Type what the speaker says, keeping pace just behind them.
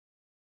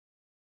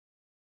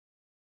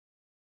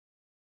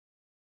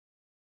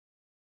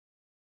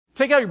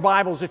Take out your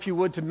Bibles, if you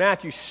would, to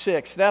Matthew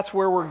 6. That's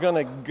where we're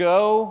going to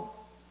go.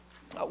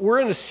 We're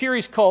in a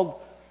series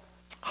called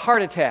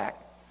Heart Attack.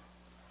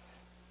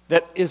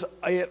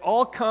 It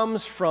all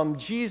comes from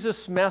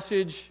Jesus'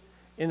 message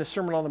in the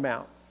Sermon on the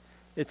Mount.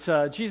 It's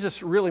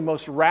Jesus' really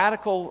most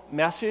radical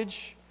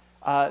message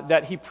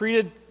that he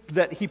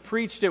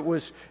preached. It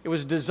was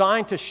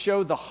designed to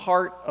show the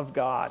heart of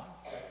God.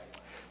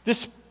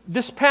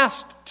 This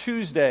past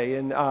Tuesday,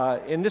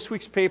 in this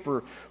week's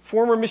paper,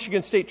 former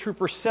Michigan State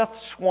Trooper Seth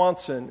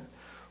Swanson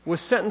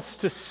was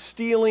sentenced to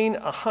stealing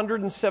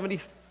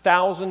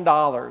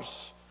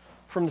 $170,000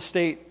 from the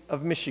state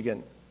of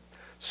Michigan.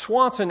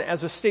 Swanson,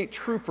 as a state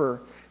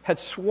trooper, had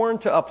sworn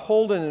to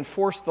uphold and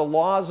enforce the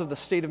laws of the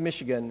state of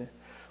Michigan,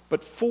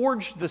 but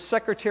forged the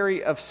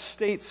Secretary of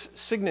State's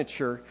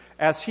signature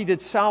as he did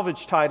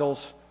salvage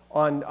titles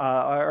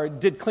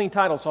did clean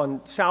titles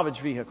on salvage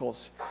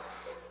vehicles.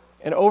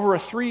 And over a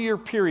 3-year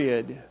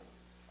period,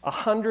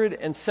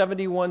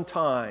 171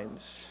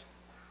 times,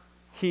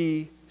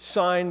 he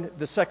signed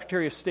the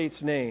Secretary of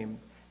State's name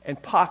and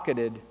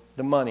pocketed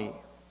the money.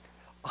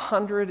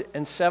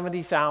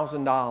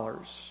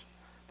 $170,000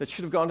 that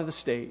should have gone to the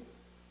state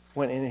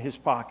went in his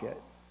pocket.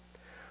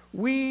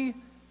 We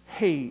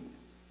hate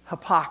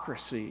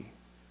hypocrisy,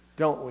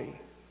 don't we?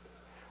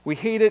 We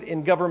hate it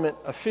in government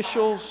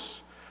officials.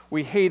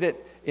 We hate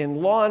it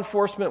in law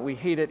enforcement. We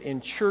hate it in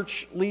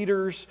church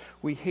leaders.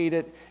 We hate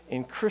it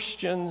in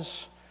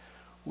Christians.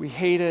 We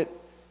hate it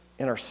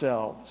in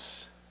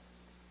ourselves.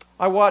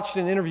 I watched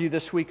an interview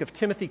this week of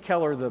Timothy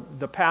Keller,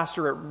 the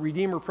pastor at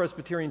Redeemer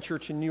Presbyterian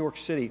Church in New York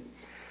City,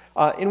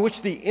 in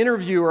which the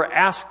interviewer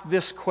asked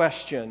this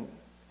question: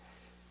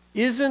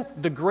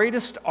 isn't the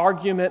greatest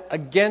argument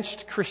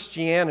against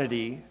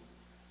Christianity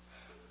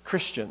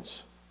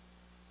Christians?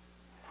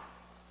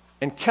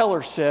 And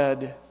Keller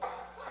said,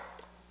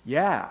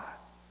 yeah,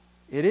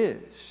 it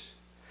is.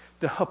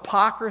 The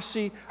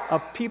hypocrisy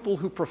of people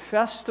who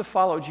profess to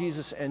follow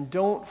Jesus and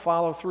don't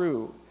follow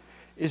through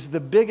is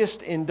the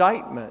biggest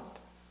indictment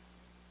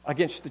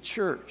against the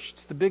church.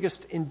 It's the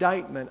biggest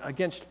indictment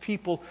against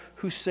people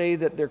who say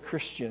that they're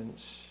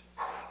Christians.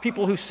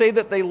 People who say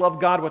that they love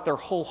God with their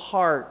whole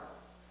heart,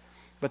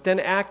 but then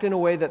act in a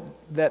way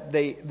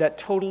that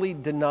totally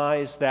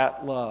denies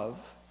that love.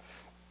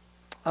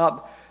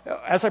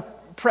 As I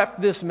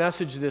prepped this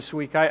message this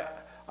week,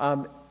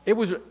 it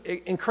was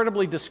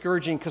incredibly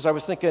discouraging because I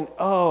was thinking,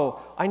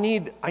 I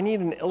need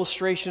an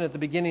illustration at the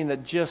beginning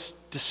that just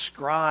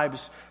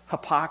describes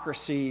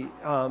hypocrisy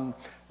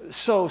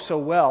so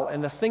well.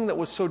 And the thing that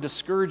was so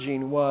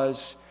discouraging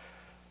was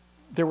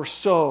there were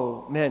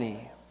so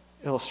many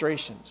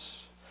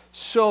illustrations,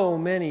 so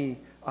many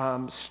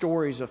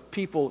stories of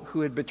people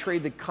who had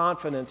betrayed the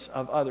confidence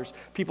of others,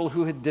 people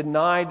who had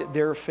denied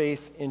their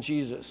faith in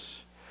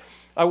Jesus.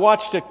 I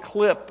watched a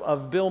clip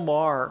of Bill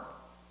Maher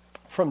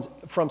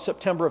from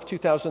September of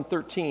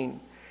 2013,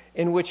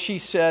 in which he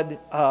said,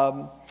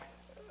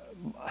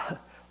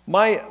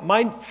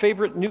 my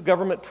favorite new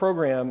government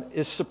program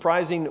is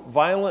surprising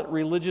violent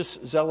religious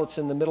zealots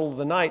in the middle of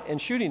the night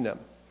and shooting them.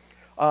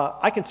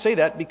 I can say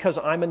that because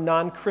I'm a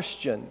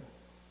non-Christian,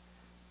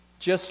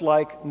 just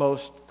like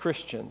most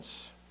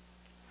Christians.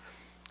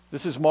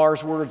 This is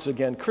Maher's words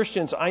again.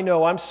 Christians,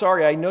 I'm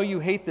sorry, I know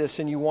you hate this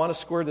and you want to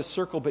square the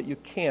circle, but you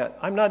can't.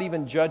 I'm not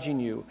even judging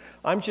you.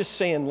 I'm just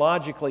saying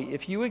logically,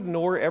 if you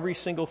ignore every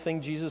single thing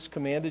Jesus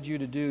commanded you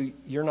to do,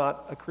 you're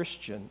not a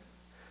Christian.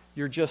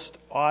 You're just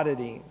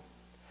auditing.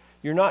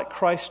 You're not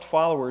Christ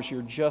followers,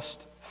 you're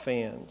just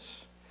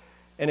fans.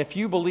 And if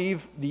you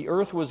believe the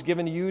earth was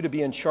given to you to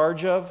be in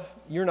charge of,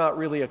 you're not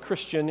really a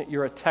Christian,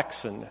 you're a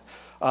Texan.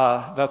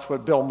 That's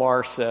what Bill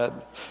Maher said.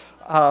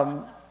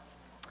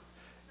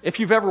 If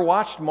you've ever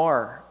watched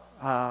Maher,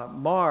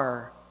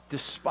 Maher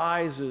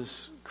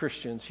despises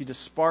Christians. He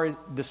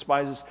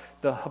despises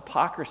the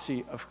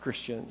hypocrisy of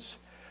Christians.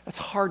 That's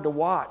hard to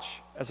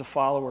watch as a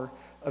follower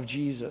of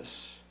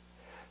Jesus.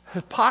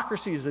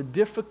 Hypocrisy is a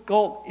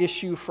difficult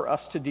issue for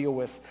us to deal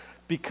with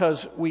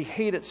because we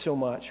hate it so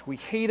much. We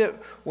hate it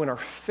when our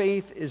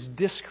faith is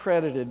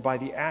discredited by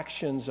the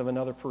actions of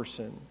another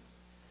person.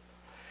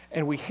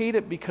 And we hate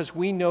it because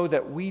we know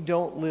that we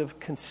don't live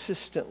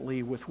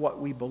consistently with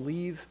what we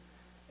believe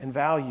and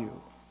value.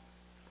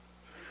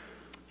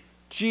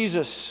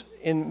 Jesus,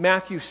 in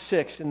Matthew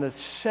 6, in the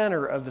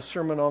center of the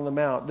Sermon on the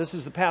Mount, this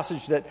is the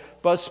passage that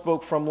Buzz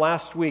spoke from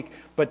last week,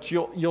 but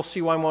you'll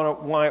see why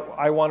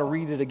I want to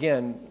read it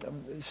again.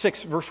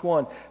 6, verse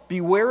 1.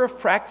 Beware of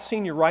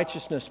practicing your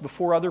righteousness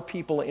before other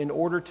people in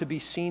order to be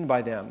seen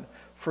by them,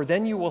 for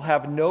then you will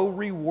have no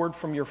reward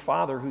from your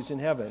Father who's in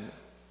heaven.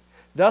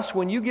 Thus,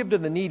 when you give to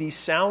the needy,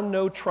 sound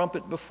no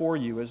trumpet before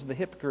you, as the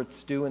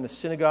hypocrites do in the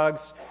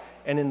synagogues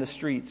and in the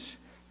streets,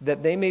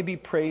 that they may be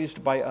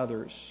praised by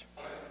others.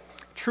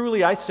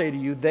 Truly, I say to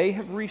you, they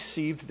have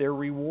received their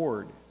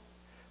reward.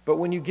 But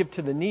when you give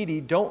to the needy,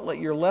 don't let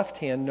your left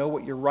hand know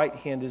what your right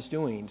hand is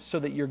doing, so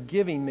that your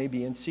giving may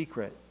be in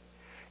secret.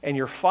 And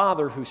your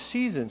Father who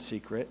sees in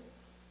secret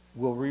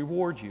will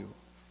reward you.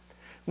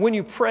 When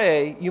you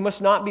pray, you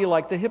must not be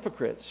like the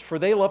hypocrites, for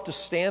they love to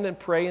stand and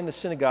pray in the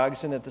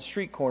synagogues and at the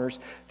street corners,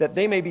 that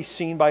they may be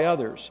seen by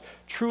others.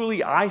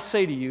 Truly, I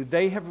say to you,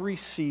 they have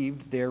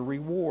received their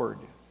reward.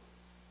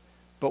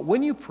 But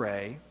when you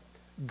pray,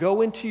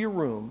 go into your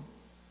room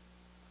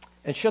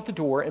and shut the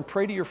door and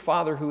pray to your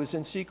Father who is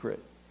in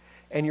secret.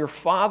 And your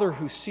Father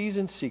who sees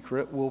in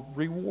secret will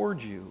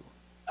reward you.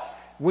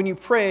 When you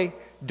pray,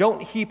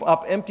 don't heap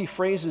up empty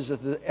phrases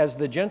as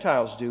the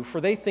Gentiles do,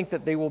 for they think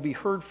that they will be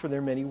heard for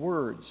their many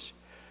words.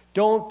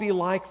 Don't be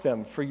like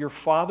them, for your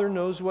Father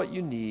knows what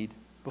you need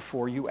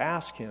before you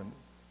ask Him.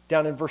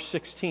 Down in verse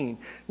 16.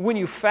 When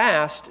you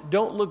fast,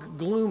 don't look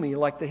gloomy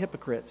like the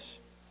hypocrites,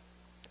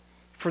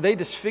 for they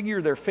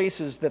disfigure their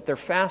faces that their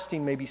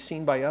fasting may be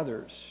seen by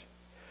others.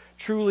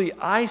 Truly,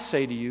 I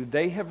say to you,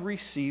 they have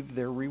received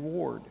their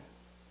reward.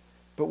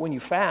 But when you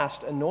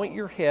fast, anoint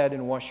your head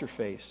and wash your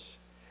face,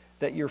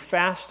 that your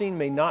fasting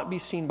may not be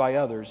seen by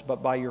others,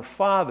 but by your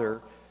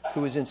Father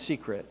who is in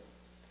secret.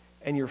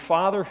 And your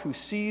Father who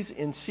sees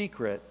in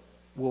secret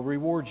will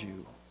reward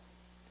you.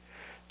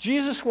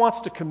 Jesus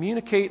wants to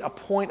communicate a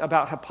point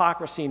about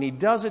hypocrisy, and he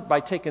does it by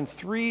taking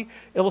three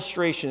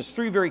illustrations,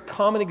 three very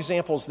common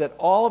examples that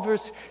all of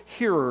his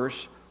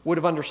hearers would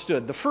have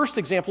understood. The first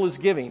example is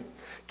giving.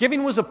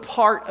 Giving was a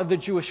part of the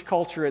Jewish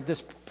culture at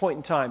this point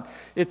in time.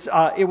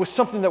 It was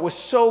something that was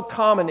so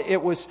common.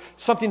 It was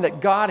something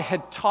that God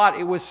had taught.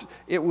 It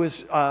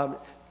was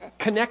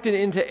connected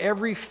into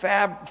every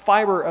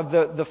fiber of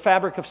the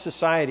fabric of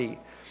society.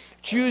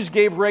 Jews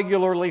gave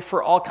regularly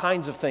for all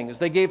kinds of things.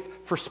 They gave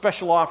for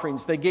special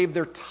offerings. They gave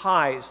their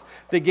tithes.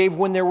 They gave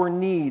when there were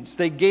needs.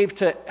 They gave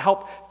to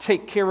help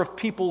take care of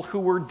people who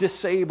were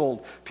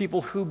disabled,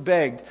 people who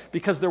begged.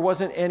 Because there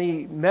wasn't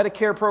any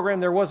Medicare program,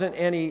 there wasn't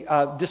any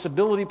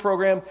disability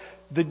program,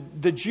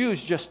 the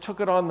Jews just took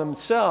it on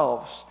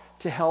themselves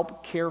to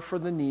help care for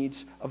the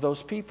needs of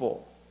those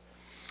people.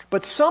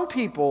 But some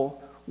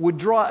people would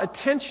draw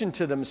attention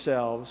to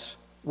themselves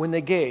when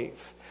they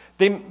gave.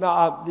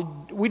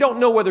 We don't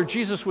know whether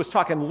Jesus was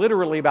talking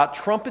literally about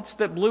trumpets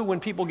that blew when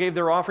people gave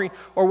their offering,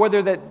 or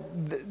whether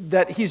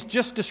that he's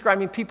just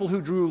describing people who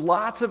drew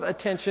lots of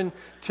attention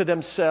to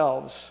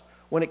themselves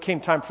when it came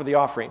time for the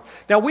offering.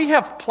 Now, we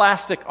have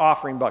plastic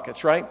offering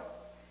buckets, right?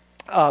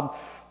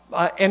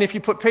 And if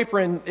you put paper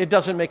in, it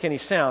doesn't make any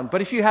sound.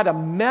 But if you had a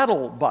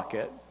metal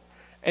bucket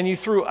and you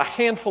threw a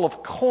handful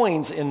of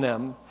coins in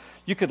them,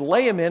 you could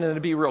lay them in and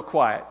it'd be real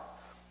quiet.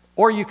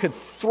 Or you could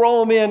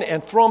throw them in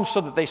and throw them so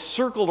that they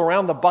circled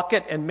around the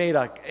bucket and made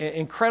an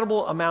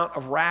incredible amount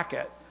of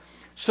racket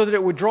so that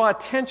it would draw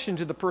attention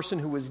to the person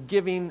who was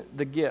giving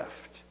the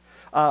gift.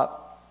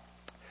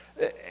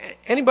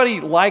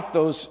 Anybody like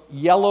those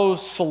yellow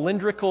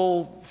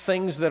cylindrical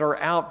things that are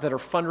out that are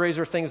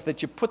fundraiser things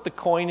that you put the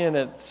coin in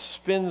and it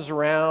spins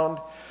around?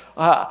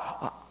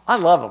 I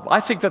love them.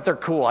 I think that they're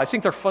cool. I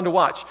think they're fun to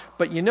watch.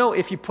 But you know,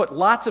 if you put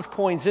lots of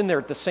coins in there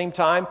at the same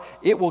time,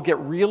 it will get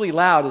really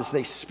loud as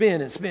they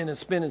spin and spin and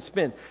spin and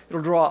spin.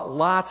 It'll draw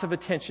lots of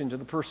attention to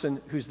the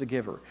person who's the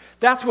giver.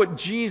 That's what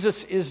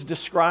Jesus is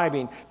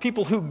describing.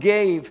 People who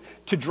gave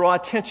to draw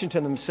attention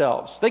to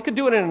themselves. They could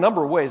do it in a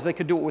number of ways. They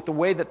could do it with the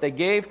way that they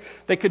gave.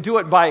 They could do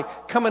it by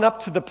coming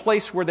up to the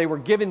place where they were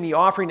giving the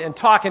offering and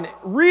talking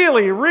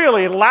really,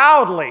 really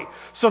loudly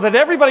so that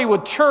everybody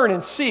would turn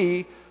and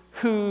see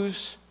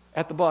who's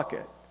at the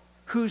bucket,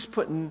 who's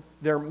putting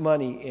their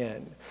money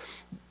in.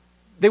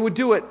 They would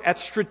do it at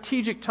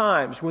strategic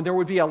times when there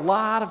would be a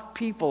lot of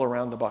people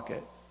around the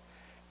bucket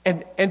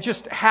and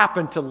just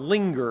happen to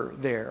linger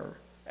there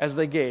as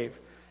they gave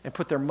and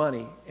put their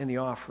money in the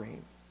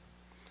offering.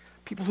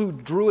 People who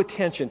drew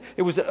attention.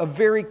 It was a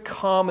very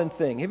common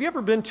thing. Have you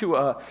ever been to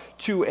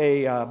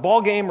a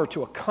ball game or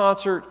to a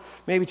concert,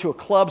 maybe to a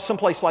club,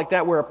 someplace like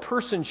that, where a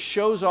person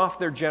shows off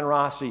their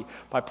generosity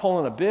by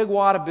pulling a big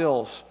wad of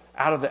bills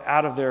out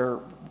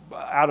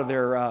of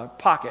their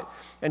pocket,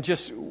 and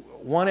just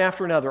one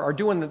after another are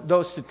doing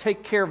those to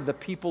take care of the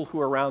people who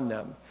are around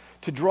them,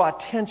 to draw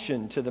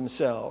attention to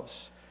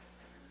themselves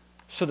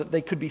so that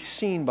they could be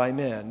seen by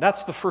men.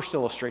 That's the first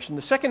illustration.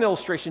 The second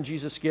illustration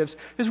Jesus gives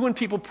is when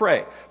people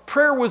pray.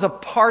 Prayer was a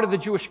part of the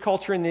Jewish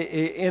culture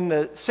in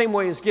the same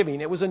way as giving.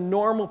 It was a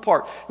normal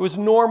part. It was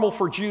normal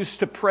for Jews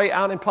to pray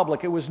out in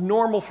public. It was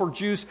normal for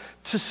Jews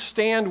to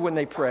stand when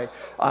they pray.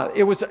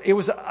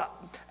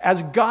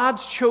 As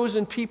God's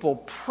chosen people,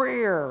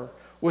 prayer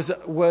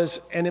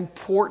was an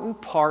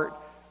important part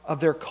of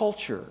their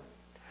culture.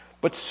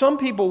 But some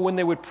people, when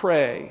they would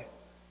pray,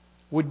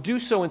 would do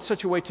so in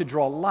such a way to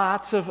draw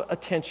lots of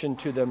attention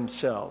to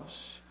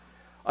themselves.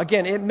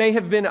 Again, it may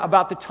have been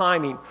about the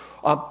timing,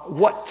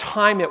 what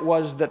time it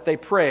was that they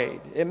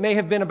prayed. It may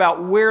have been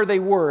about where they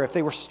were, if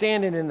they were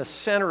standing in the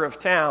center of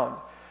town,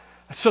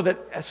 so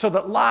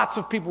that lots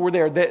of people were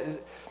there.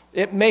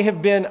 It may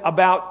have been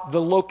about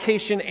the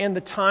location and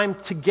the time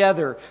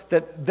together,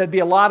 that there'd be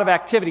a lot of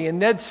activity,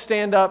 and they'd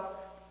stand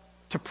up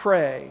to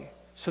pray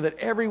so that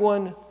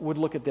everyone would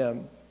look at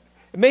them.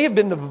 It may have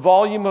been the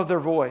volume of their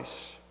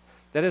voice,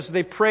 that as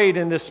they prayed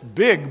in this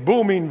big,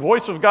 booming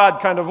voice of God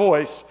kind of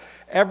voice,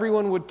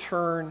 everyone would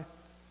turn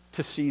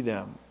to see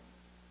them.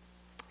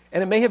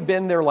 And it may have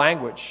been their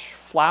language,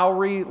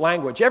 flowery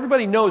language.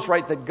 Everybody knows,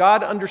 right, that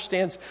God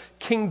understands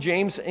King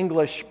James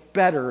English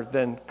better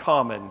than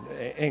common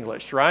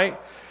English, right?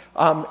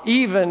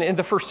 Even in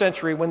the first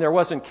century when there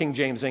wasn't King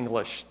James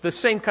English, the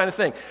same kind of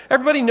thing.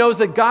 Everybody knows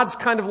that God's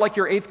kind of like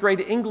your 8th grade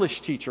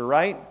English teacher,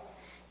 right?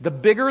 The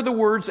bigger the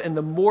words and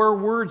the more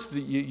words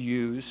that you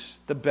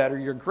use, the better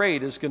your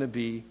grade is going to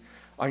be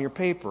on your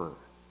paper.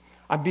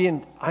 I'm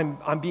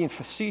being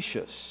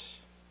facetious.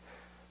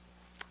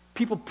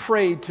 People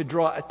prayed to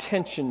draw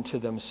attention to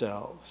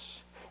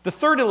themselves. The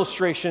third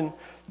illustration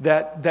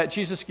that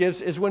Jesus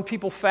gives is when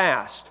people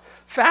fast.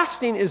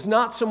 Fasting is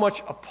not so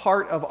much a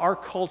part of our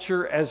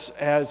culture as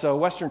a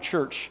Western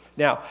church.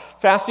 Now,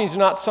 fasting is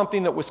not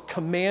something that was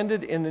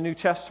commanded in the New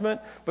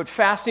Testament, but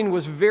fasting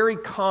was very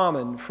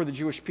common for the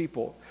Jewish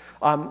people.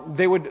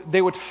 They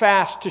would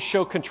fast to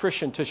show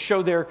contrition, to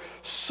show their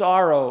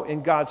sorrow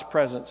in God's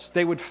presence.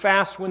 They would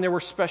fast when there were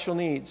special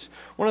needs.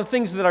 One of the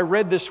things that I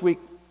read this week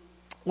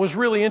was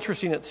really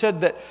interesting. It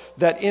said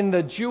that in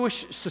the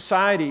Jewish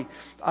society,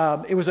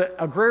 it was an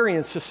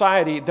agrarian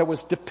society that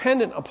was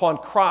dependent upon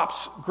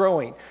crops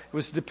growing. It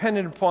was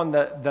dependent upon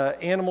the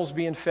animals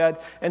being fed.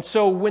 And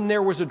so when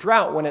there was a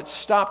drought, when it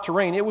stopped to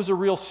rain, it was a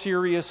real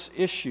serious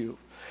issue.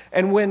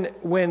 And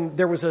when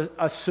there was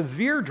a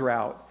severe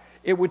drought,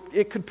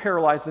 it could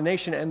paralyze the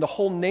nation, and the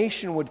whole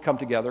nation would come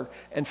together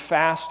and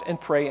fast and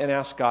pray and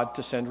ask God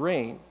to send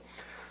rain.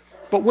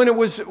 But when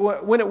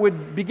it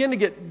would begin to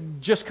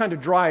get just kind of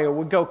dry, or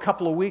would go a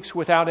couple of weeks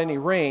without any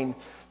rain,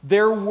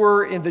 there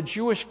were in the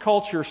Jewish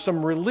culture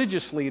some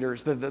religious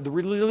leaders. The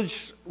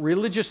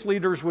religious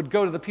leaders would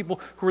go to the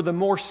people who were the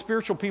more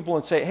spiritual people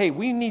and say, hey,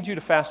 we need you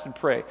to fast and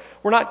pray.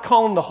 We're not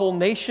calling the whole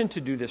nation to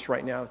do this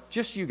right now,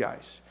 just you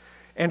guys.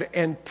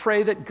 And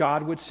pray that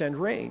God would send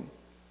rain.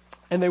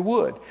 And they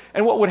would.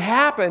 And what would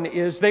happen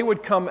is they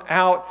would come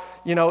out,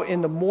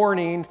 in the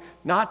morning,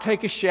 not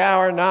take a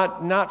shower,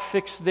 not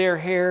fix their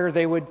hair.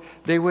 They would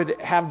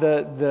have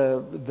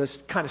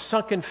the kind of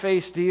sunken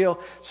face deal,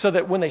 so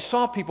that when they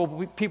saw people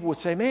would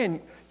say,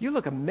 man, you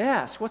look a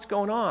mess. What's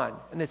going on?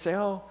 And they'd say,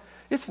 oh,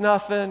 it's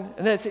nothing.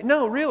 And they'd say,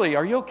 no, really,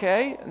 are you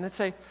okay? And they'd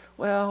say,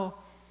 well,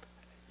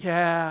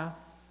 yeah,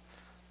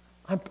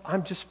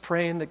 I'm just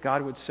praying that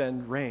God would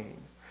send rain.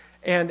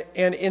 And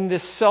in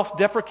this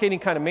self-deprecating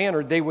kind of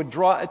manner, they would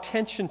draw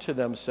attention to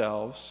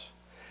themselves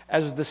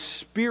as the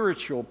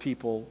spiritual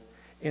people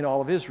in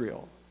all of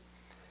Israel.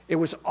 It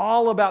was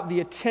all about the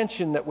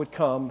attention that would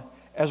come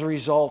as a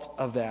result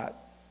of that.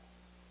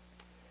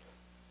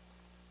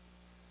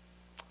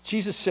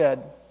 Jesus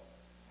said,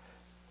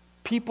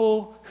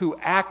 people who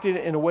acted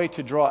in a way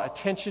to draw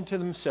attention to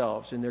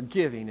themselves in their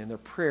giving, in their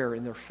prayer,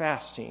 in their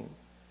fasting,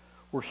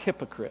 were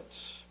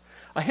hypocrites.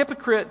 A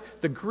hypocrite,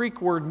 the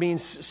Greek word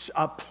means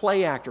a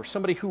play actor,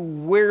 somebody who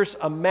wears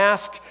a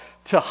mask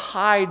to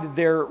hide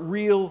their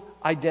real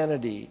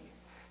identity.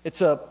 It's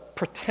a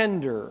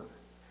pretender,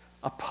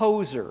 a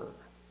poser,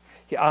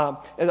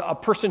 a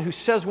person who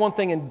says one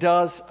thing and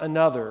does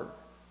another.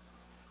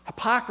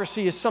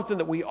 Hypocrisy is something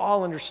that we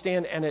all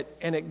understand, and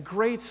it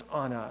grates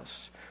on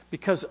us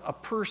because a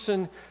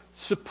person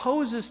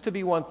supposes to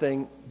be one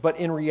thing, but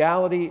in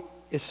reality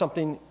is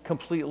something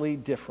completely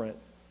different.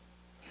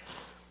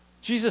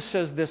 Jesus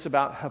says this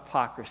about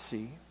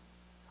hypocrisy.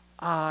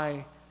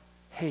 I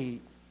hate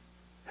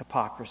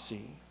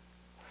hypocrisy.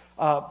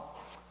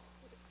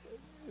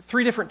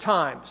 3 different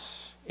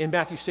times in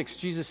Matthew 6,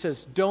 Jesus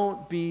says,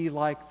 don't be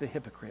like the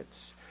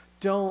hypocrites.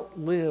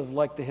 Don't live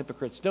like the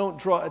hypocrites. Don't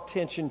draw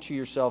attention to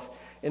yourself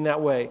in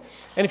that way.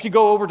 And if you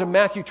go over to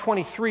Matthew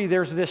 23,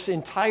 there's this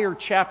entire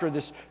chapter,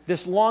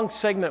 this long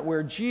segment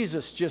where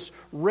Jesus just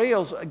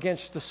rails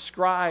against the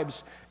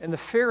scribes and the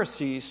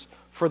Pharisees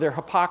for their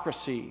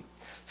hypocrisy.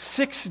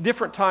 6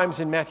 different times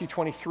in Matthew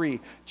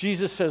 23,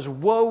 Jesus says,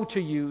 woe to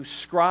you,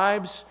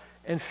 scribes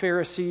and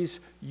Pharisees,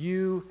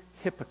 you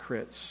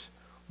hypocrites.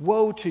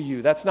 Woe to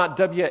you. That's not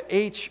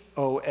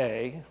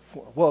W-H-O-A,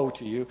 woe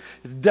to you.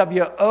 It's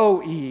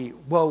W-O-E,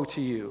 woe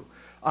to you.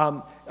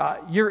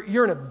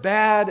 You're in a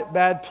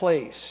bad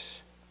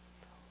place.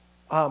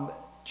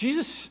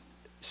 Jesus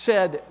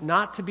said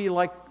not to be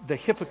like the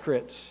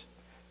hypocrites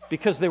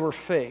because they were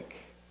fake.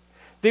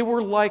 They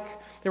were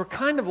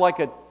kind of like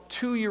a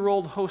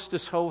 2-year-old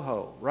Hostess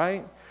Ho-Ho,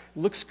 right?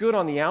 Looks good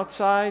on the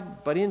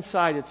outside, but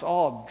inside it's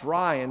all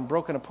dry and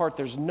broken apart.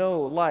 There's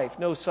no life,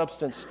 no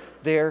substance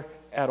there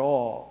at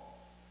all.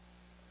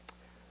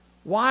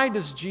 Why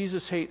does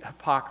Jesus hate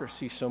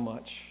hypocrisy so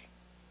much?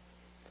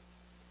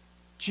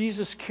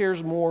 Jesus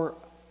cares more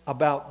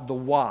about the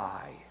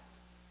why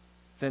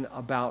than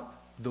about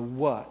the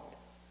what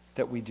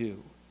that we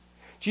do.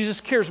 Jesus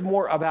cares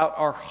more about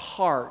our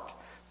heart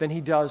than he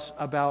does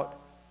about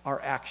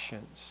our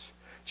actions.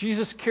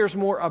 Jesus cares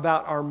more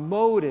about our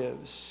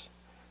motives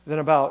than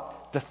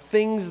about the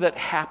things that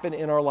happen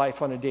in our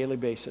life on a daily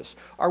basis.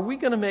 Are we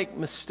going to make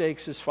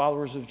mistakes as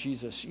followers of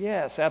Jesus?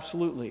 Yes,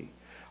 absolutely.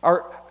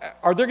 Are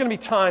there going to be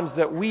times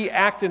that we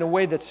act in a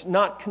way that's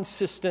not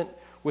consistent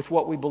with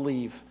what we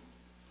believe?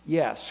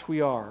 Yes,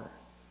 we are.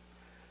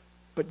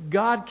 But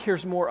God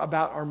cares more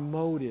about our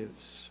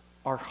motives,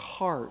 our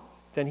heart,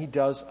 than he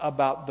does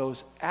about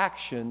those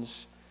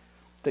actions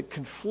that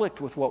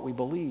conflict with what we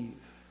believe.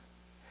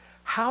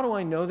 How do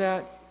I know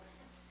that?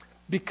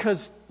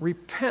 Because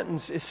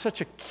repentance is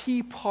such a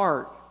key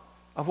part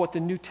of what the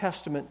New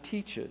Testament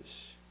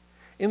teaches.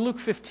 In Luke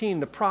 15,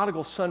 the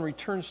prodigal son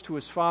returns to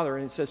his father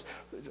and he says,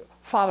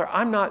 "Father,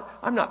 I'm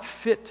not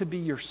fit to be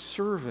your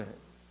servant.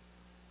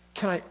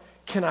 Can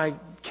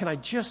I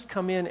just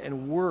come in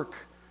and work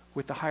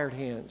with the hired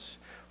hands?"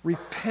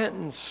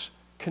 Repentance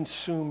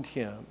consumed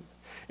him.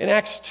 In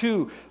Acts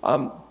 2,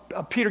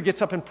 Peter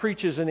gets up and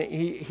preaches, and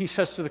he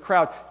says to the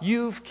crowd,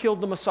 "You've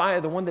killed the Messiah,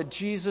 the one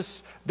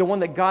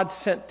that God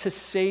sent to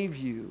save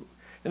you."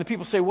 And the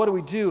people say, "What do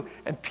we do?"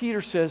 And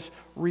Peter says,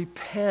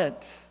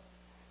 "Repent.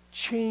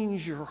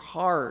 Change your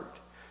heart.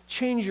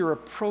 Change your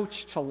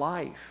approach to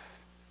life.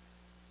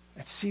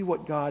 And see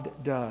what God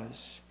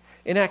does."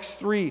 In Acts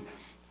 3,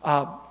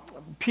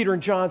 Peter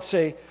and John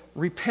say,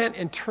 "Repent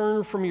and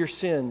turn from your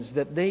sins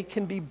that they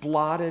can be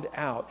blotted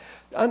out."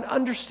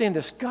 Understand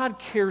this. God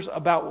cares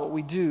about what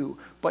we do,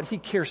 but he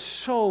cares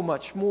so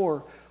much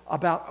more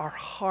about our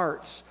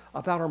hearts,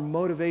 about our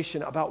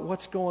motivation, about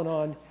what's going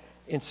on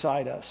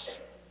inside us.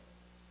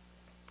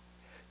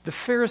 The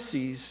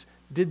Pharisees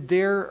did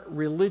their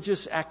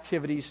religious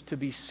activities to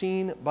be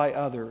seen by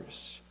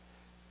others,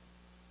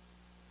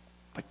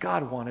 but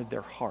God wanted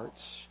their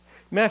hearts.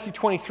 Matthew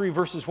 23,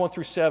 verses 1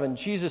 through 7,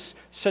 Jesus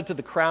said to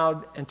the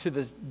crowd and to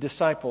the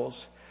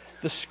disciples,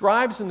 "The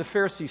scribes and the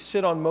Pharisees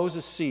sit on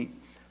Moses' seat,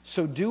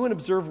 so do and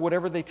observe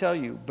whatever they tell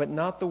you, but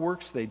not the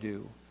works they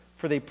do.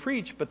 For they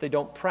preach, but they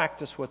don't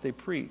practice what they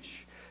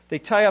preach. They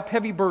tie up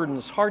heavy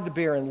burdens, hard to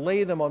bear, and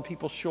lay them on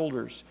people's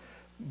shoulders,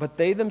 but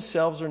they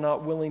themselves are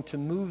not willing to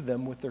move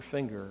them with their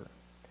finger.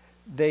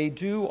 They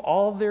do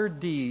all their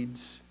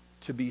deeds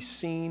to be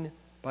seen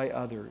by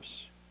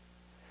others.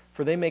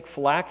 For they make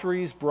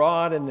phylacteries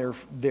broad and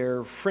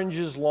their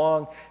fringes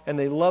long, and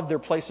they love their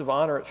place of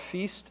honor at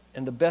feast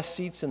and the best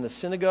seats in the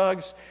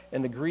synagogues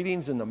and the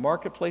greetings in the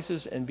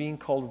marketplaces and being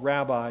called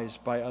rabbis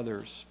by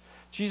others."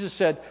 Jesus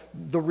said,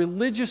 the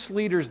religious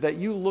leaders that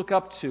you look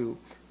up to,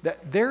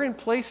 that they're in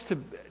place to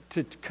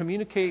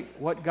communicate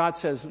what God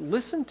says.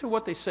 Listen to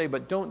what they say,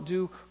 but don't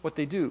do what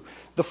they do.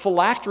 The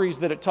phylacteries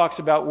that it talks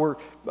about were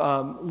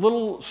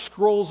little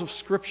scrolls of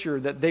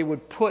Scripture that they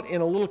would put in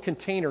a little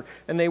container,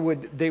 and they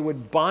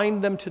would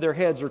bind them to their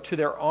heads or to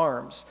their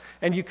arms.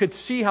 And you could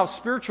see how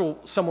spiritual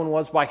someone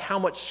was by how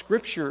much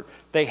Scripture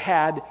they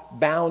had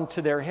bound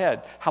to their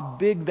head, how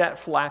big that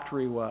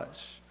phylactery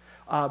was.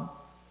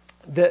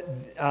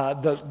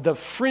 The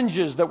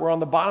fringes that were on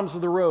the bottoms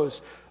of the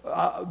rows,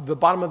 the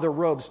bottom of their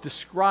robes,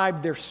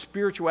 described their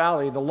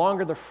spirituality. The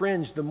longer the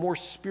fringe, the more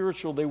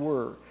spiritual they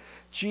were.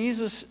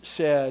 Jesus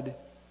said,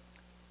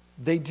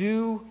 they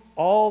do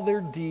all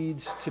their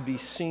deeds to be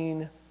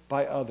seen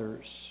by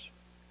others.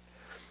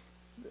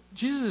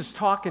 Jesus is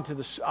talking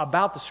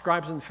about the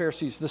scribes and the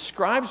Pharisees. The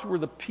scribes were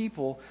the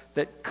people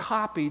that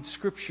copied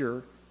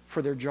Scripture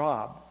for their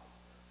job.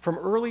 From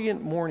early in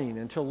the morning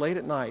until late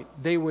at night,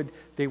 they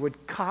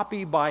would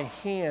copy by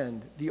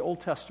hand the Old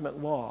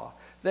Testament law.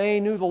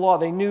 They knew the law.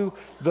 They knew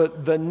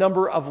the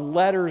number of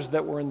letters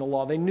that were in the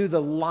law. They knew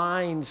the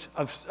lines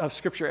of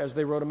Scripture as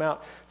they wrote them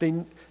out.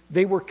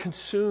 They were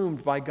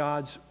consumed by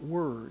God's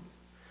Word.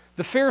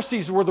 The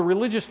Pharisees were the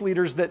religious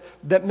leaders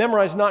that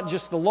memorized not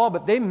just the law,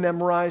 but they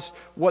memorized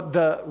what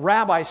the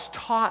rabbis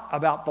taught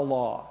about the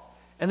law.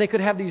 And they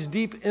could have these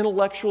deep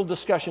intellectual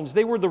discussions.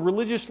 They were the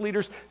religious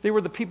leaders. They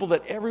were the people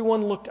that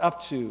everyone looked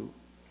up to.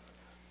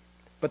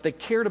 But they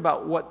cared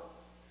about what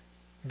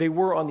they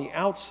were on the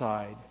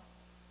outside,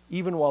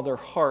 even while their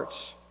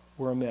hearts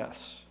were a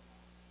mess.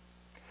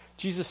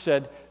 Jesus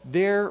said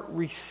they're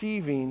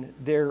receiving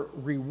their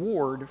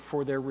reward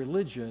for their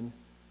religion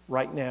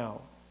right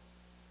now.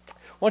 I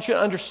want you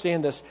to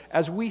understand this.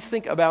 As we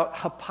think about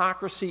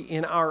hypocrisy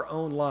in our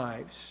own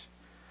lives,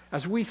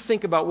 as we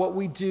think about what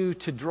we do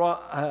to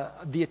draw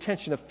the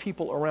attention of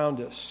people around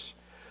us,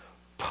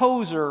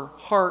 poser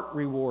heart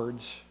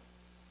rewards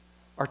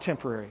are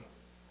temporary,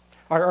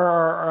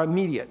 are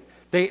immediate.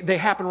 They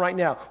happen right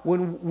now.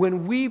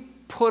 When we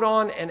put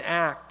on an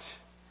act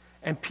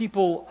and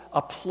people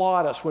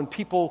applaud us, when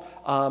people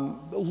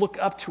look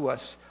up to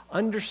us,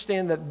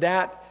 understand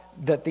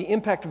that the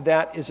impact of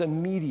that is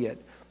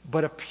immediate.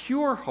 But a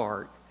pure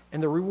heart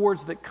and the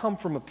rewards that come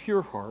from a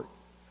pure heart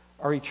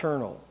are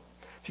eternal.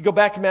 If you go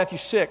back to Matthew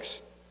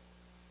 6,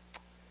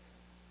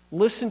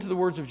 listen to the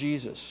words of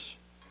Jesus.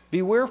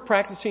 "Beware of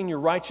practicing your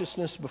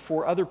righteousness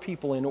before other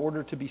people in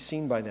order to be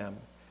seen by them.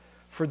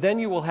 For then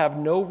you will have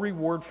no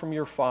reward from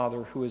your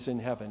Father who is in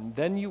heaven."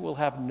 Then you will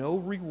have no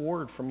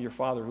reward from your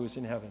Father who is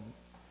in heaven.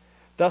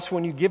 "Thus,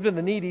 when you give to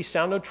the needy,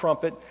 sound no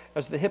trumpet,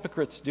 as the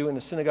hypocrites do in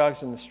the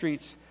synagogues and the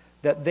streets,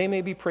 that they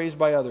may be praised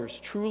by others.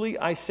 Truly,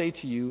 I say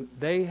to you,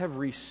 they have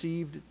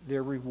received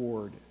their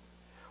reward.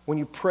 When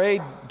you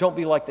pray, don't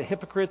be like the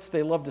hypocrites.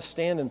 They love to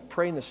stand and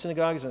pray in the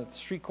synagogues and at the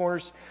street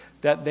corners,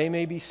 that they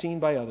may be seen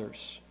by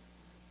others.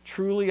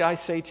 Truly, I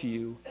say to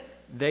you,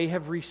 they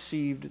have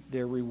received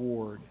their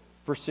reward.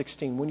 Verse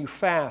 16, when you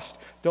fast,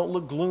 don't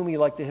look gloomy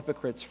like the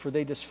hypocrites, for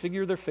they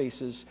disfigure their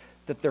faces,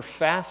 that their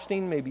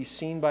fasting may be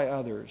seen by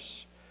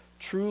others.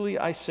 Truly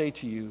I say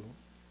to you,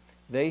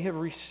 they have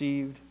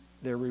received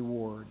their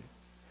reward.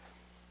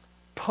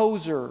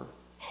 Poser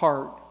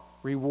heart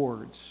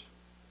rewards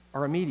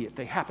are immediate.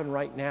 They happen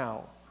right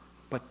now,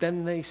 but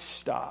then they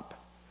stop.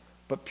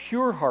 But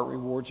pure heart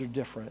rewards are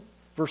different.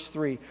 Verse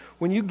 3,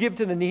 when you give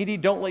to the needy,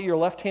 don't let your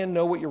left hand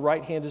know what your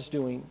right hand is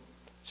doing,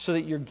 so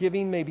that your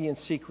giving may be in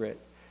secret.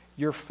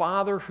 Your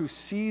Father who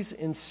sees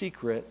in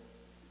secret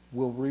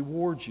will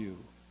reward you.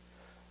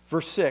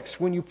 Verse 6,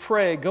 when you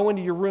pray, go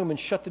into your room and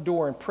shut the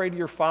door and pray to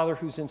your Father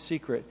who's in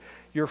secret.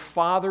 Your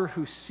Father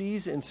who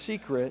sees in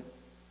secret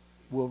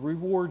will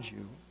reward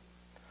you.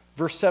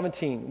 Verse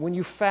 17, when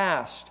you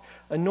fast,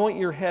 anoint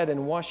your head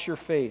and wash your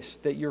face,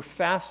 that your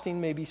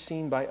fasting may be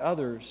seen by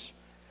others.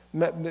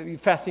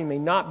 Fasting may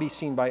not be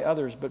seen by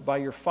others, but by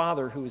your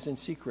Father who is in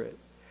secret.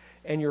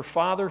 And your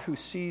Father who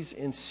sees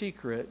in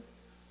secret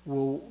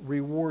will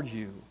reward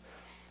you.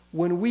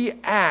 When we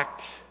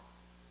act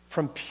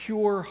from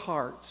pure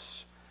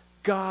hearts,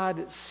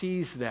 God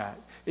sees that.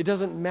 It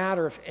doesn't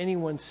matter if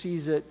anyone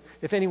sees it,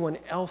 if anyone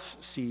else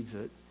sees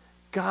it.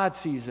 God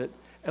sees it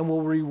and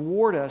will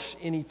reward us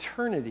in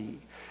eternity.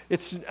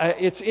 It's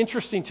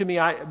interesting to me,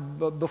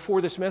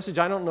 before this message,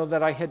 I don't know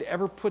that I had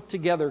ever put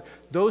together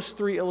those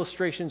three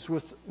illustrations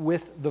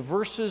with the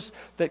verses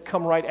that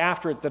come right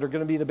after it that are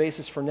going to be the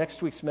basis for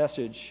next week's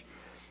message.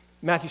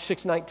 Matthew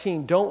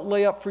 6:19, don't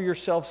lay up for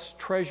yourselves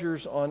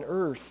treasures on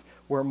earth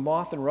where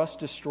moth and rust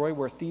destroy,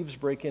 where thieves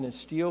break in and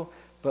steal,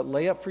 but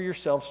lay up for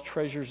yourselves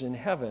treasures in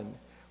heaven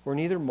where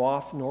neither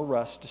moth nor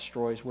rust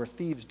destroys, where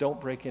thieves don't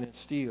break in and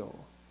steal.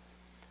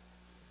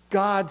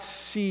 God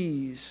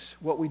sees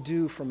what we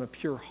do from a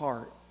pure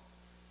heart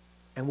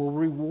and will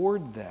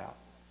reward that.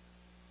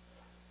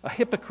 A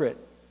hypocrite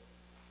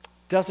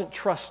doesn't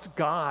trust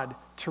God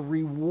to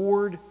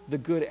reward the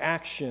good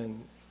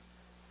action.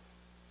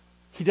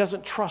 He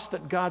doesn't trust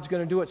that God's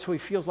going to do it, so he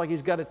feels like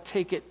he's got to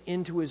take it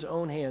into his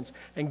own hands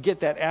and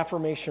get that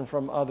affirmation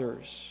from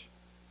others.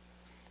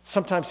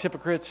 Sometimes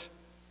hypocrites,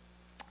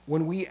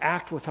 when we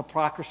act with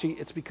hypocrisy,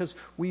 it's because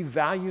we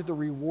value the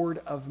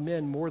reward of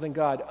men more than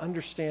God.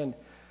 Understand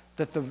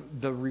that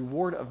the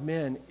reward of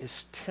men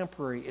is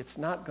temporary. It's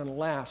not going to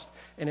last,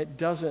 and it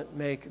doesn't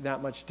make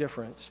that much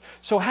difference.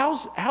 So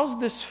how's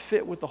this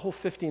fit with the whole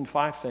 50 and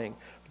 5 thing?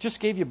 I just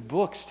gave you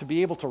books to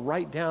be able to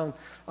write down,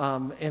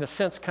 in a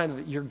sense, kind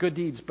of your good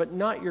deeds, but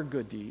not your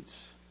good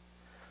deeds.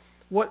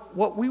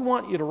 What we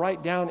want you to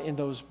write down in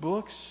those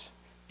books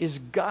is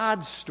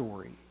God's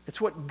story.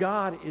 It's what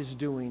God is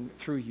doing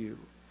through you.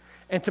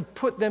 And to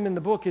put them in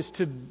the book is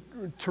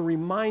to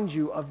remind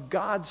you of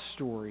God's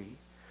story,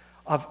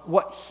 of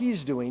what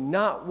he's doing,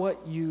 not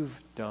what you've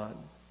done.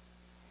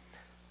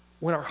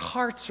 When our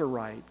hearts are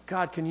right,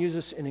 God can use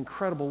us in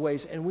incredible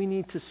ways, and we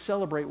need to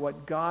celebrate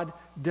what God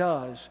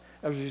does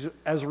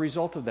as a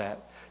result of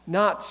that.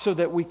 Not so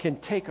that we can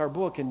take our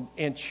book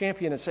and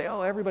champion and say,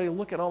 oh, everybody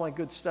look at all my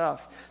good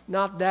stuff.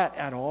 Not that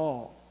at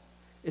all.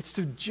 It's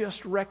to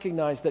just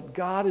recognize that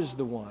God is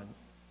the one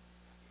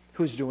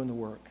who's doing the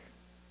work.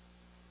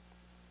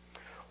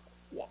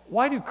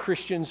 Why do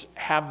Christians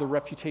have the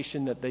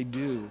reputation that they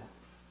do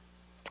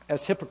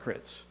as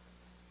hypocrites?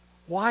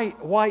 Why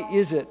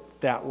is it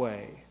that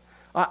way?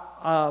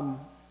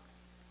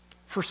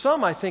 For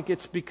some, I think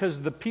it's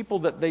because the people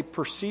that they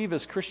perceive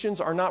as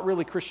Christians are not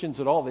really Christians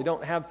at all. They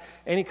don't have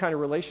any kind of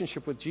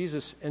relationship with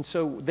Jesus, and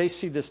so they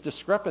see this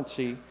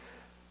discrepancy.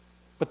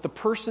 But the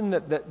person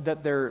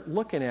that they're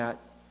looking at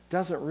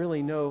doesn't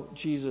really know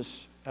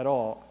Jesus at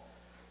all.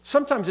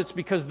 Sometimes it's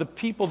because the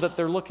people that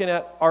they're looking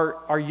at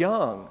are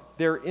young.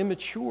 They're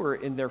immature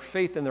in their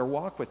faith and their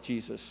walk with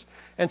Jesus.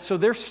 And so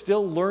they're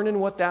still learning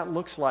what that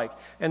looks like.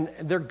 And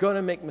they're going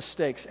to make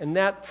mistakes. And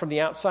that, from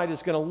the outside,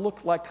 is going to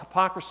look like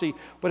hypocrisy,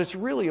 but it's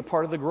really a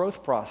part of the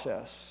growth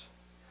process.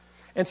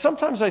 And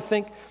sometimes I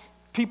think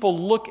people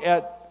look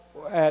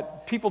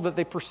at people that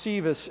they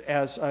perceive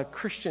as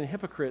Christian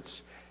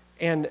hypocrites,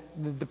 and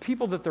the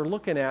people that they're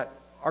looking at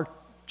are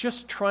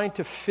just trying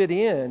to fit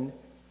in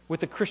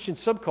with the Christian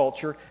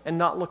subculture and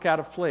not look out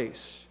of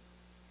place.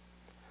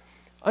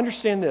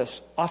 Understand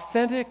this,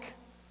 authentic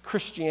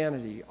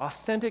Christianity,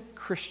 authentic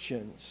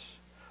Christians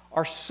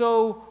are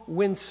so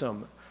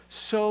winsome,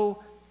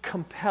 so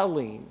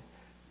compelling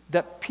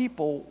that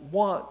people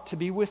want to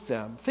be with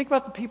them. Think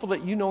about the people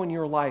that you know in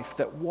your life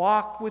that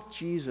walk with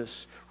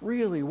Jesus,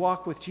 really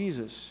walk with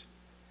Jesus.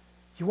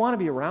 You want to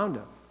be around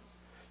them.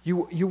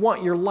 You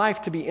want your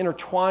life to be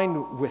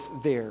intertwined with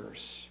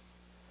theirs.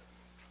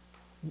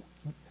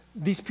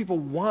 These people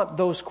want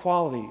those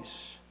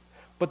qualities,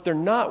 but they're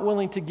not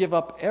willing to give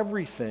up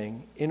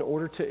everything in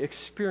order to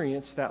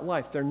experience that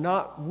life. They're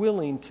not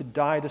willing to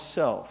die to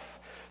self.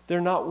 They're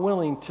not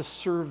willing to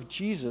serve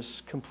Jesus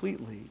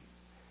completely.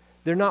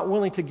 They're not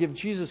willing to give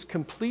Jesus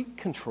complete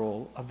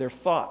control of their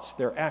thoughts,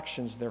 their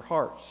actions, their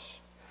hearts.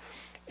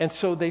 And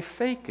so they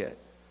fake it.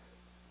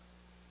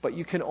 But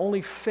you can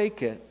only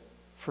fake it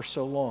for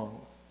so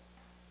long.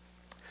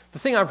 The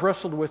thing I've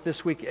wrestled with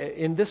this week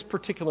in this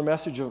particular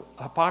message of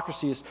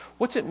hypocrisy is,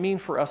 what's it mean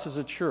for us as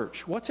a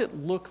church? What's it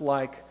look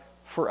like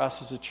for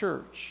us as a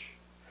church?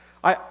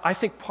 I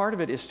think part of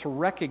it is to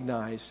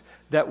recognize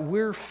that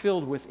we're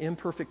filled with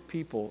imperfect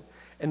people.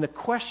 And the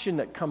question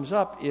that comes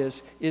up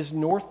is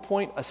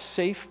Northpointe a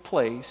safe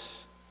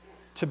place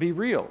to be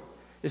real?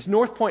 Is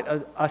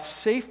Northpointe a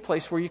safe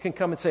place where you can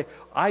come and say,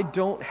 I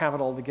don't have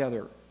it all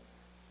together,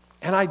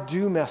 and I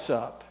do mess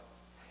up,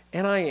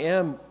 and I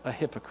am a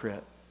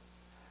hypocrite?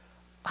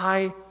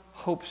 I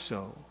hope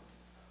so.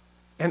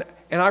 And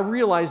I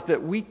realize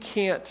that we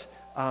can't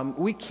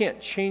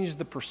change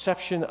the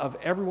perception of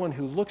everyone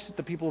who looks at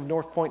the people of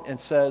Northpointe and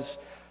says,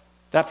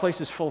 that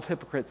place is full of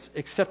hypocrites,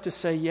 except to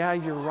say, yeah,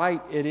 you're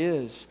right, it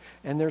is.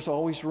 And there's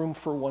always room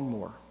for one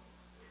more.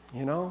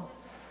 You know?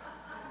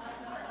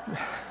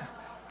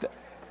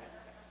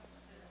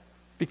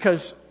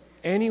 Because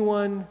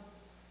anyone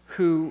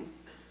who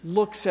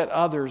looks at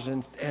others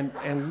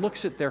and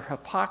looks at their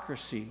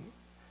hypocrisy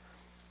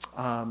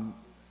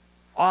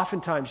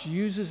oftentimes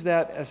uses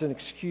that as an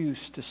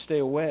excuse to stay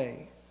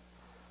away,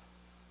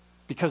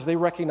 because they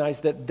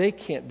recognize that they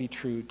can't be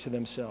true to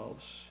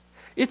themselves.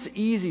 It's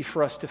easy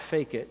for us to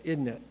fake it,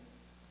 isn't it?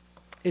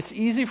 It's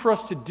easy for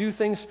us to do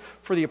things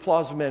for the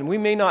applause of men. We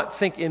may not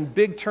think in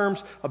big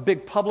terms, of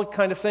big public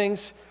kind of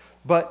things,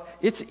 but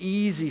it's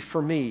easy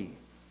for me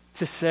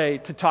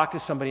to talk to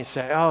somebody and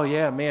say, oh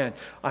yeah, man,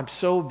 I'm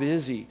so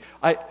busy.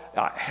 I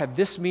had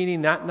this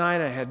meeting that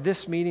night, I had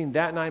this meeting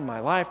that night,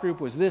 my life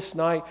group was this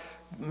night.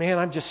 Man,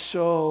 I'm just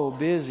so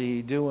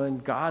busy doing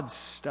God's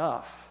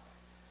stuff.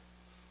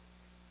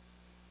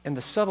 And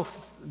the subtle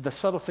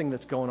thing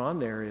that's going on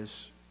there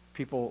is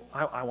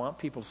I want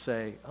people to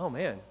say, oh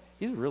man,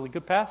 he's a really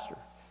good pastor.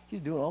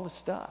 He's doing all this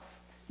stuff.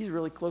 He's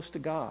really close to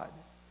God.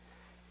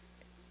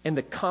 And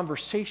the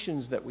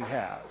conversations that we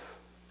have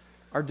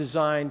are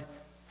designed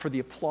for the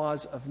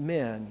applause of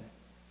men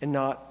and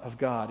not of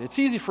God. It's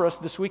easy for us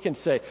this weekend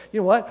to say, you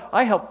know what?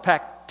 I helped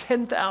pack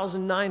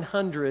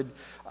 10,900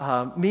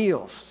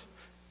 meals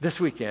this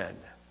weekend.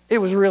 It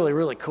was really,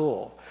 really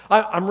cool.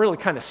 I'm really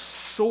kind of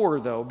sore,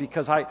 though,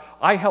 because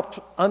I helped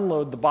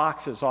unload the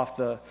boxes off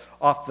the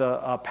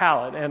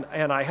pallet,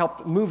 and I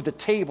helped move the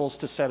tables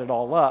to set it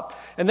all up.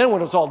 And then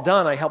when it was all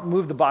done, I helped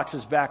move the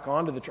boxes back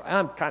onto the truck.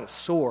 I'm kind of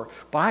sore,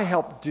 but I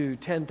helped do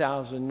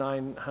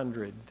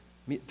 10,900.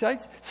 Did I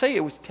say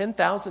it was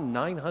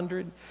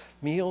 10,900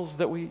 meals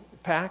that we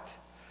packed?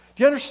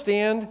 Do you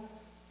understand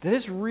that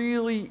it's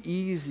really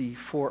easy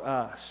for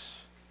us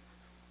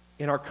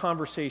in our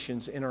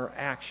conversations, in our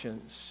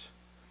actions,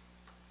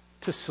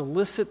 to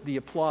solicit the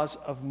applause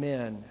of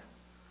men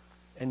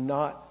and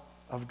not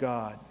of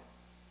God?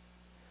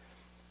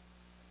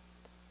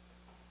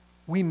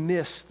 We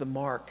miss the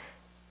mark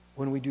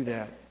when we do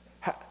that.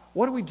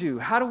 What do we do?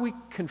 How do we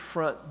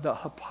confront the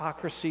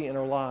hypocrisy in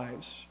our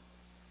lives?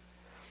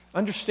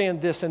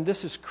 Understand this, and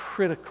this is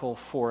critical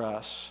for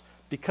us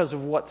because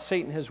of what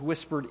Satan has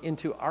whispered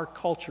into our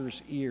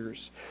culture's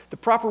ears. The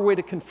proper way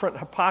to confront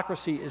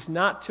hypocrisy is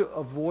not to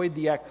avoid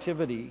the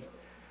activity,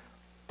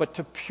 but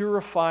to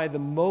purify the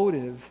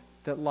motive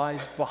that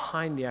lies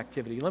behind the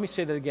activity. Let me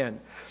say that again.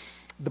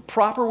 The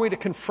proper way to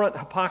confront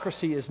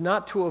hypocrisy is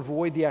not to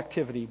avoid the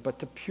activity, but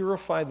to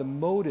purify the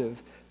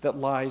motive that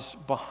lies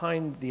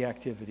behind the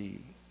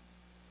activity.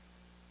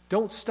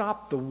 Don't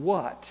stop the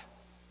what,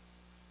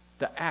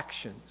 the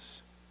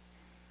actions.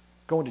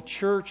 Going to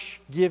church,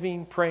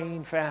 giving,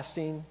 praying,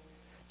 fasting.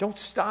 Don't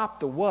stop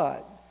the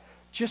what.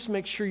 Just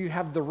make sure you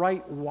have the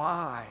right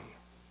why,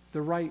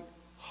 the right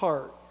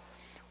heart.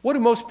 What do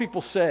most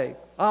people say?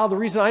 The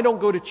reason I don't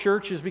go to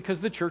church is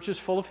because the church is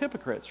full of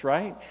hypocrites,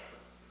 right?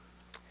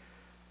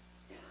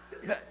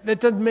 That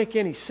doesn't make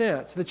any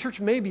sense. The church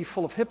may be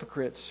full of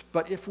hypocrites,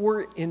 but if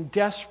we're in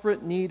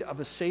desperate need of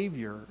a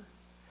Savior,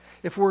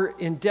 if we're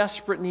in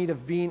desperate need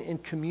of being in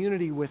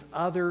community with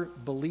other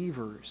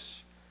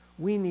believers,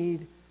 we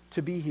need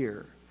to be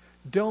here.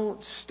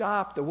 Don't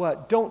stop the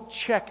what. Don't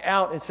check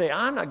out and say,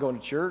 I'm not going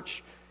to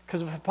church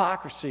because of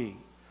hypocrisy.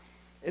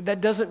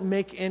 That doesn't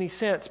make any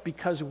sense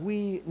because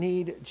we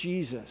need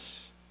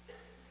Jesus.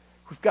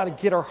 We've got to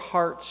get our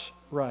hearts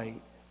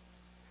right.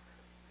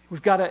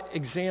 We've got to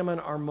examine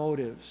our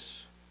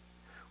motives.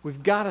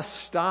 We've got to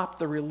stop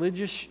the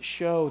religious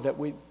show that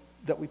we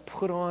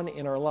put on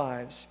in our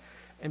lives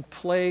and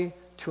play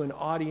to an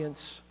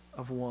audience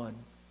of one.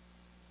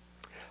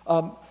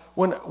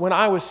 When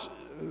I was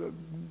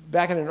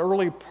back in an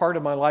early part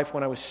of my life,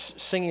 when I was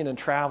singing and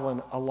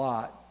traveling a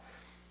lot,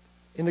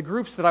 in the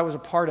groups that I was a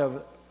part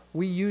of,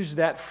 we used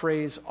that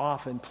phrase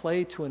often,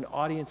 play to an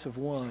audience of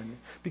one,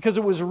 because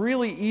it was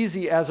really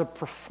easy as a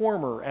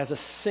performer, as a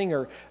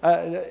singer,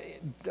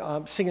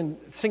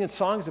 singing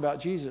songs about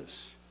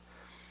Jesus,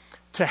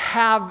 to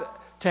have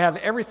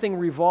everything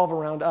revolve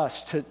around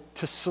us, to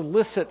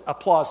solicit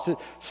applause, to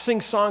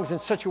sing songs in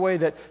such a way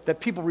that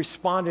people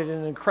responded in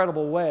an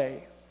incredible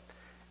way,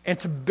 and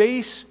to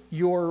base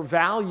your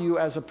value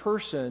as a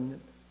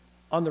person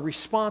on the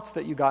response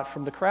that you got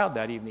from the crowd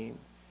that evening.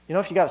 You know,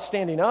 if you got a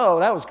standing, oh,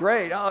 that was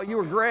great, oh, you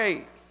were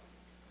great.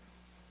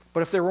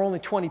 But if there were only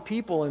 20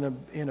 people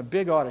in a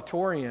big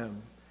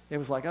auditorium, it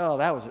was like, oh,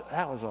 that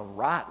was a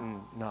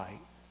rotten night.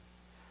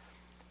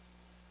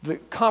 The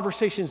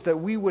conversations that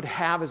we would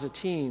have as a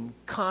team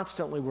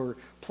constantly were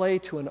play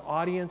to an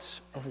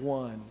audience of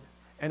one.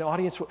 An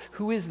audience,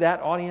 who is that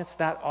audience?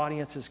 That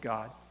audience is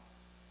God.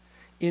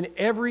 In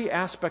every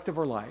aspect of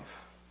our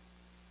life,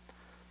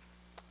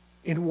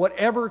 in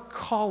whatever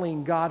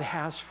calling God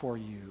has for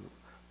you,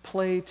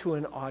 play to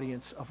an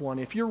audience of one.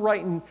 If you're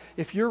writing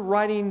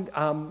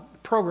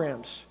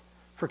programs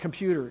for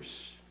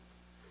computers,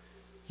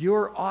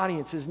 your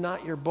audience is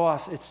not your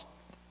boss, it's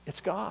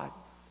God.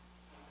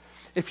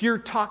 If you're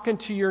talking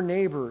to your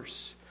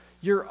neighbors,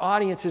 your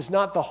audience is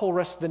not the whole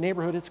rest of the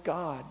neighborhood, it's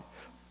God.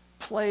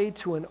 Play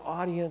to an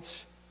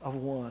audience of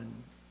one.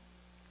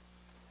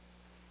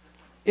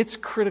 It's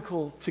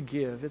critical to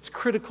give. It's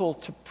critical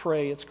to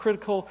pray. It's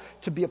critical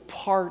to be a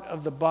part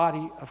of the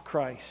body of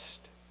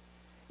Christ.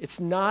 It's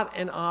not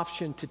an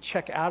option to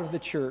check out of the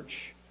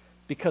church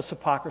because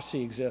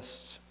hypocrisy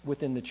exists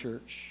within the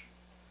church.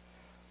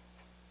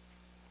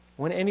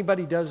 When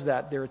anybody does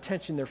that, their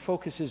attention, their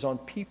focus is on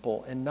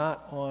people and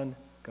not on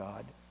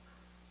God.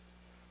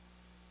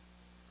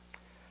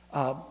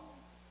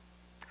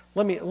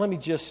 Let me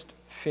just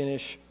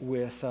finish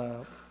with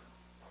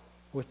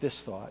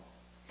this thought.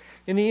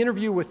 In the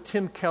interview with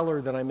Tim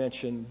Keller that I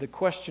mentioned, the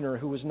questioner,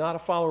 who was not a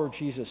follower of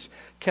Jesus,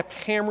 kept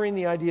hammering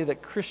the idea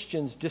that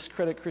Christians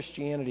discredit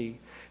Christianity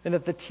and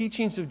that the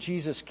teachings of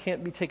Jesus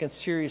can't be taken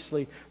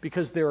seriously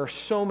because there are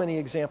so many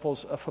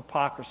examples of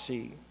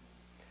hypocrisy.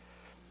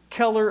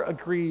 Keller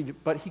agreed,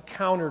 but he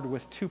countered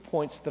with 2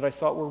 points that I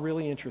thought were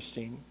really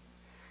interesting.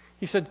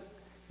 He said,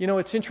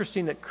 it's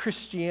interesting that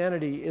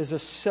Christianity is a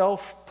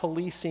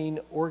self-policing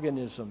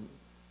organism.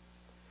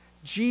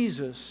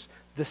 Jesus,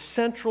 the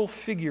central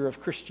figure of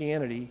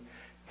Christianity,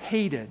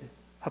 hated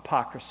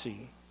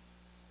hypocrisy.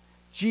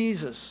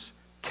 Jesus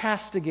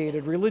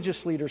castigated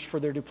religious leaders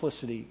for their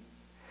duplicity.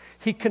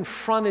 He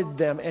confronted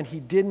them and he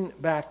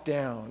didn't back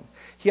down.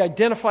 He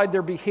identified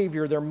their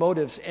behavior, their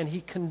motives, and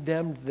he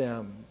condemned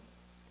them.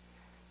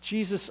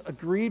 Jesus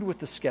agreed with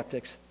the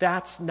skeptics.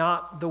 That's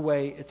not the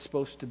way it's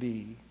supposed to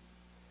be.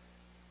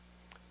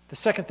 The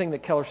second thing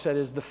that Keller said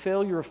is the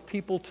failure of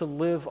people to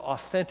live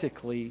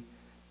authentically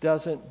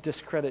doesn't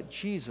discredit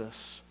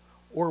Jesus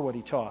or what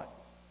he taught.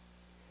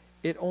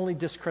 It only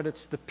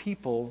discredits the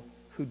people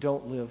who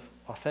don't live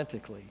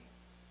authentically.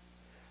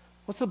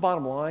 What's the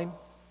bottom line?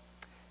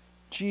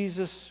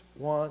 Jesus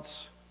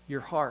wants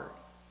your heart.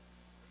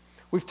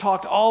 We've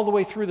talked all the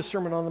way through the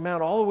Sermon on the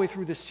Mount, all the way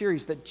through this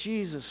series, that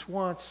Jesus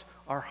wants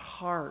our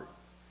heart.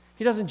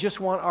 He doesn't just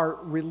want our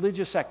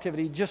religious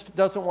activity. He just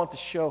doesn't want the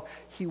show.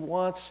 He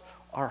wants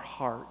our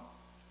heart.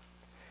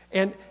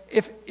 And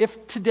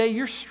if today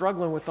you're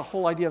struggling with the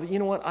whole idea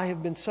of, I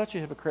have been such a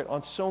hypocrite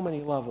on so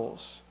many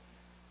levels,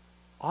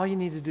 all you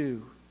need to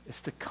do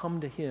is to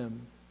come to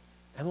him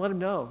and let him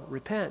know,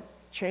 repent,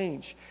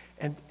 change,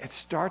 and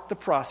start the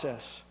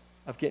process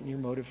of getting your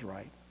motives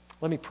right.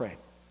 Let me pray.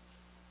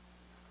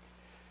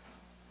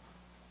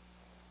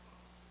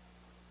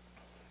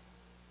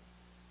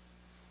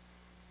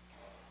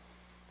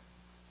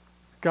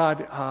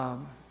 God,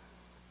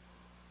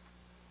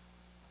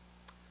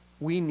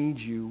 we need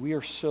you. We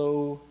are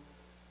so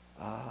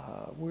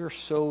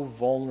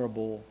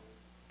vulnerable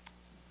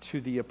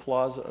to the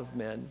applause of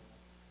men.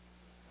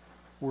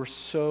 We're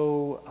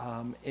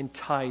so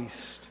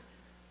enticed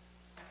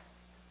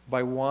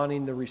by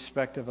wanting the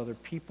respect of other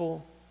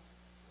people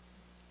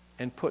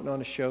and putting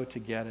on a show to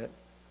get it.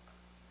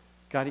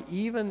 God,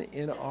 even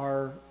in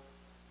our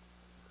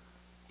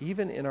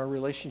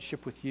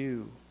relationship with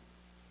you,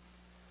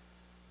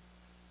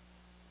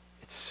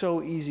 it's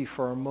so easy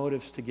for our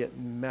motives to get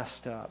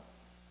messed up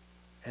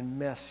and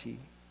messy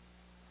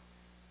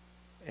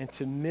and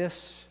to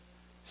miss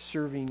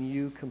serving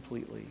you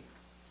completely.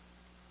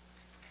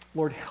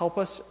 Lord, help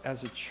us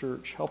as a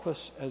church, help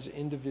us as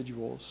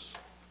individuals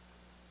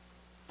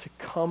to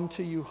come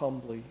to you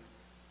humbly,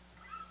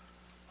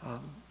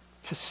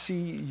 to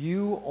see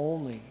you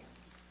only,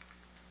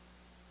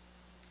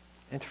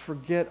 and to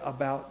forget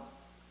about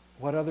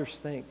what others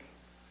think,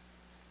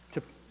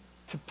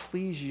 to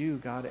please you,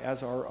 God,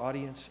 as our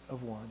audience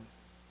of one.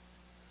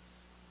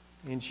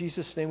 In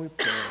Jesus' name we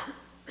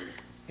pray.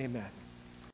 Amen.